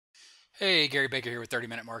Hey, Gary Baker here with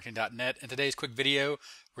 30minutemarketing.net. In today's quick video,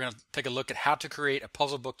 we're going to take a look at how to create a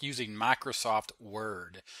puzzle book using Microsoft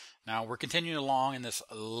Word. Now, we're continuing along in this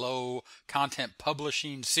low content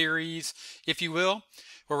publishing series, if you will,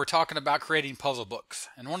 where we're talking about creating puzzle books.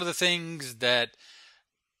 And one of the things that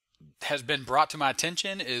has been brought to my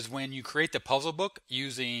attention is when you create the puzzle book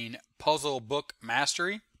using Puzzle Book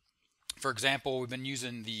Mastery. For example, we've been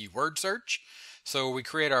using the word search. So we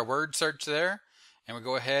create our word search there. And we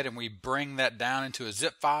go ahead and we bring that down into a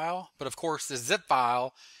zip file. But of course, the zip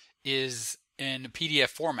file is in PDF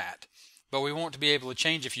format. But we want to be able to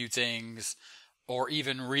change a few things or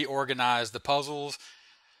even reorganize the puzzles,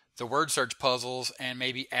 the word search puzzles, and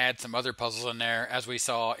maybe add some other puzzles in there as we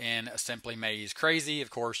saw in Simply Maze Crazy.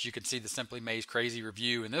 Of course, you can see the Simply Maze Crazy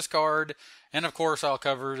review in this card. And of course, I'll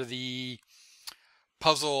cover the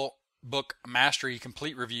Puzzle Book Mastery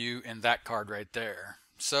Complete review in that card right there.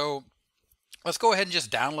 So let's go ahead and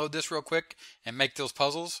just download this real quick and make those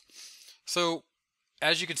puzzles. So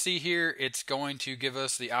as you can see here, it's going to give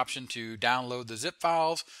us the option to download the zip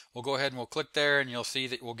files. We'll go ahead and we'll click there and you'll see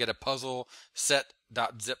that we'll get a puzzle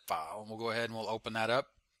set.zip file. We'll go ahead and we'll open that up.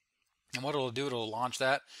 And what it'll do, it'll launch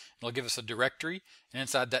that. It'll give us a directory. And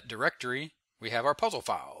inside that directory, we have our puzzle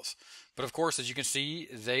files. But of course, as you can see,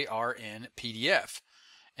 they are in PDF.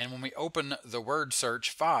 And when we open the word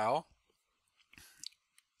search file,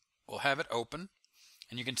 we'll have it open,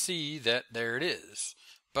 and you can see that there it is.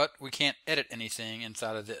 But we can't edit anything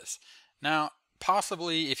inside of this. Now,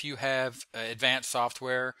 possibly if you have advanced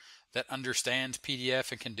software that understands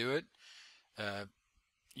PDF and can do it,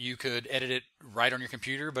 you could edit it right on your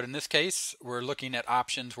computer. But in this case, we're looking at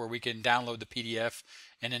options where we can download the PDF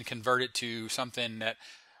and then convert it to something that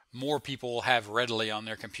more people have readily on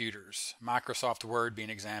their computers. Microsoft Word being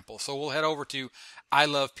an example. So we'll head over to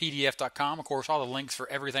ilovepdf.com. Of course, all the links for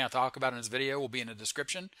everything I talk about in this video will be in the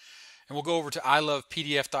description. And we'll go over to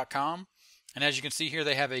ilovepdf.com. And as you can see here,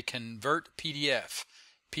 they have a convert PDF,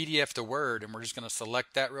 PDF to Word. And we're just going to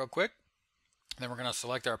select that real quick. Then we're going to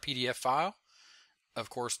select our PDF file. Of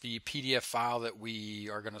course, the PDF file that we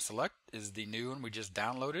are going to select is the new one we just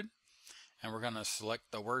downloaded. And we're going to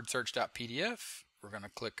select the wordsearch.pdf. We're going to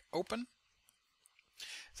click open.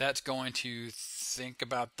 That's going to think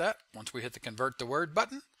about that once we hit the convert to Word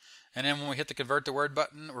button. And then when we hit the convert to Word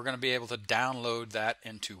button, we're going to be able to download that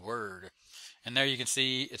into Word. And there you can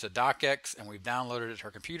see it's a docx and we've downloaded it to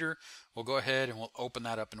our computer. We'll go ahead and we'll open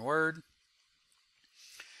that up in Word.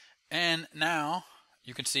 And now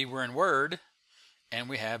you can see we're in Word and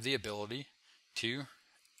we have the ability to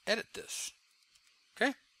edit this.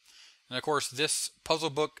 Okay? And of course, this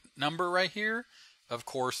puzzle book number right here, of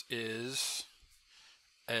course, is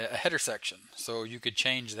a header section. So you could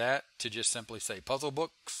change that to just simply say puzzle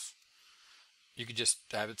books. You could just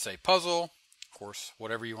have it say puzzle, of course,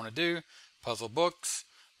 whatever you want to do, puzzle books,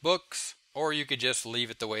 books, or you could just leave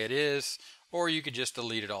it the way it is, or you could just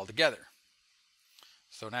delete it altogether.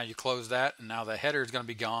 So now you close that, and now the header is going to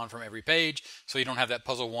be gone from every page, so you don't have that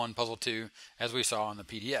puzzle 1, puzzle 2, as we saw in the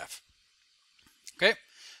PDF. Okay,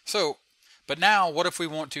 so, but now what if we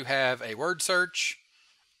want to have a word search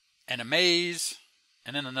and a maze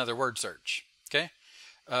and then another word search? Okay,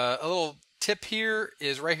 a little tip here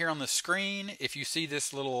is right here on the screen. If you see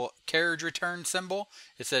this little carriage return symbol,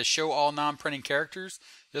 it says show all non-printing characters.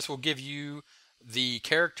 This will give you the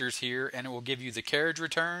characters here, and it will give you the carriage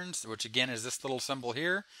returns, which again is this little symbol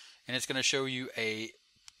here, and it's going to show you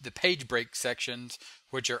the page break sections,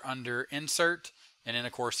 which are under insert. And then,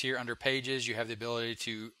 of course, here under pages, you have the ability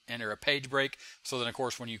to enter a page break. So then, of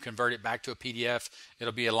course, when you convert it back to a PDF,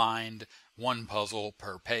 it'll be aligned one puzzle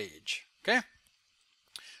per page. Okay?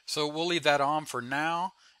 So we'll leave that on for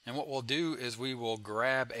now. And what we'll do is we will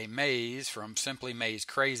grab a maze from Simply Maze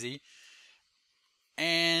Crazy.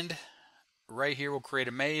 And right here, we'll create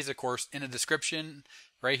a maze. Of course, in the description,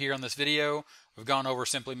 right here on this video, we've gone over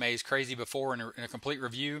Simply Maze Crazy before in a complete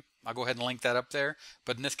review. I'll go ahead and link that up there.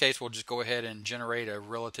 But in this case, we'll just go ahead and generate a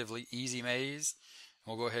relatively easy maze.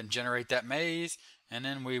 We'll go ahead and generate that maze, and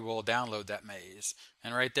then we will download that maze.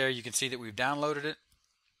 And right there, you can see that we've downloaded it.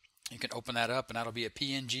 You can open that up, and that'll be a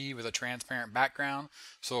PNG with a transparent background.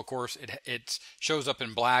 So, of course, it shows up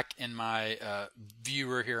in black in my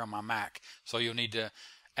viewer here on my Mac. So you'll need to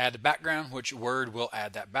add the background, which Word will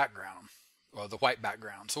add that background, or the white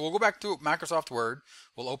background. So we'll go back to Microsoft Word.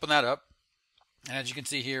 We'll open that up. And as you can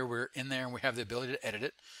see here, we're in there and we have the ability to edit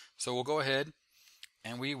it. So we'll go ahead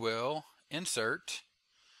and we will insert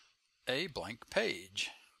a blank page.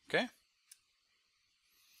 Okay?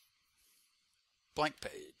 Blank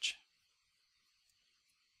page.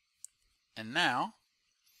 And now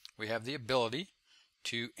we have the ability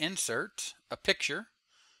to insert a picture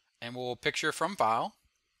and we'll picture from file,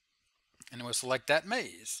 and we'll select that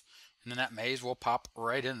maze. And then that maze will pop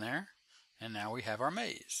right in there. And now we have our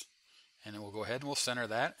maze. And then we'll go ahead and we'll center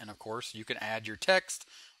that. And of course, you can add your text.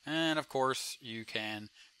 And of course, you can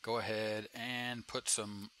go ahead and put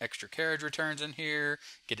some extra carriage returns in here,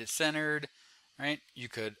 get it centered, right? You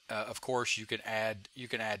could, of course, you can add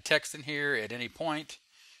text in here at any point.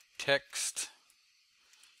 Text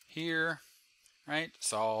here, right?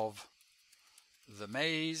 Solve the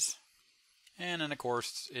maze. And then of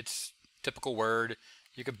course, it's typical Word.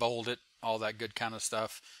 You could bold it, all that good kind of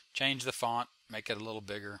stuff. Change the font, make it a little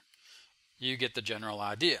bigger. You get the general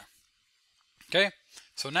idea. Okay,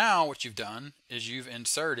 so now what you've done is you've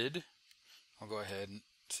inserted, I'll go ahead and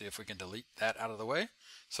see if we can delete that out of the way.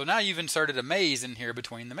 So now you've inserted a maze in here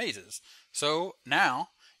between the mazes. So now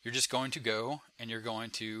you're just going to go and you're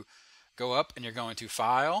going to go up and you're going to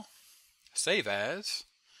File, Save As,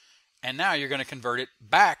 and now you're going to convert it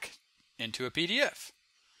back into a PDF.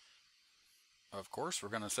 Of course, we're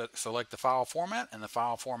going to select the file format, and the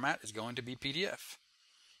file format is going to be PDF.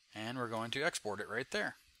 And we're going to export it right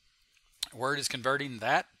there. Word is converting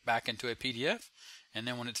that back into a PDF, and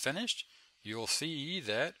then when it's finished, you'll see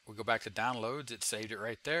that we go back to downloads, it saved it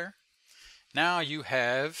right there. Now you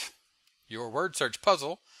have your word search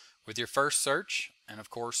puzzle with your first search, and of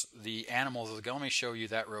course the animals. Let me show you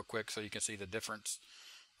that real quick so you can see the difference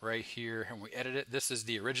right here. And we edit it. This is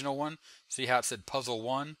the original one. See how it said puzzle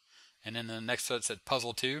 1? And then the next one said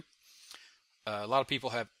puzzle 2. A lot of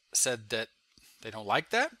people have said that they don't like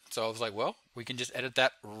that. So I was like, well, we can just edit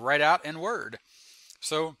that right out in Word.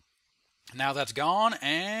 So now that's gone,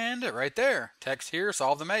 and right there, text here,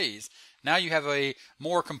 solve the maze. Now you have a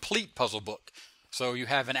more complete puzzle book. So you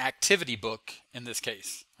have an activity book in this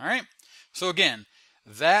case. All right. So again,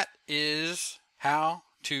 that is how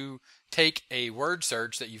to take a word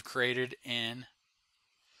search that you've created in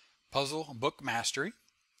Puzzle Book Mastery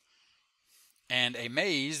and a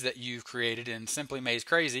maze that you've created in Simply Maze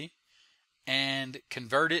Crazy and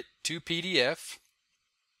convert it to PDF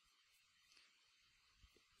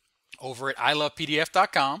over at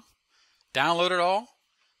ilovepdf.com. Download it all,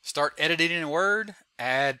 start editing in Word,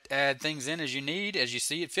 add things in as you need, as you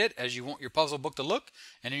see it fit, as you want your puzzle book to look,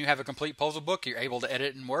 and then you have a complete puzzle book. You're able to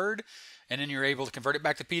edit in Word, and then you're able to convert it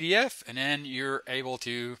back to PDF, and then you're able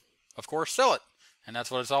to, of course, sell it. And that's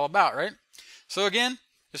what it's all about, right? So again,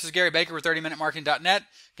 this is Gary Baker with 30minutemarketing.net.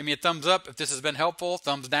 Give me a thumbs up if this has been helpful.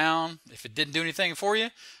 Thumbs down if it didn't do anything for you.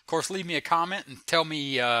 Of course, leave me a comment and tell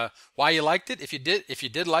me why you liked it if you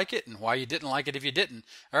did like it, and why you didn't like it if you didn't.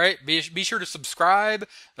 All right, be sure to subscribe.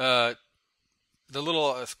 Click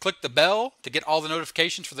the bell to get all the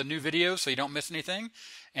notifications for the new videos so you don't miss anything.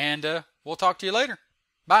 And we'll talk to you later.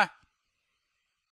 Bye.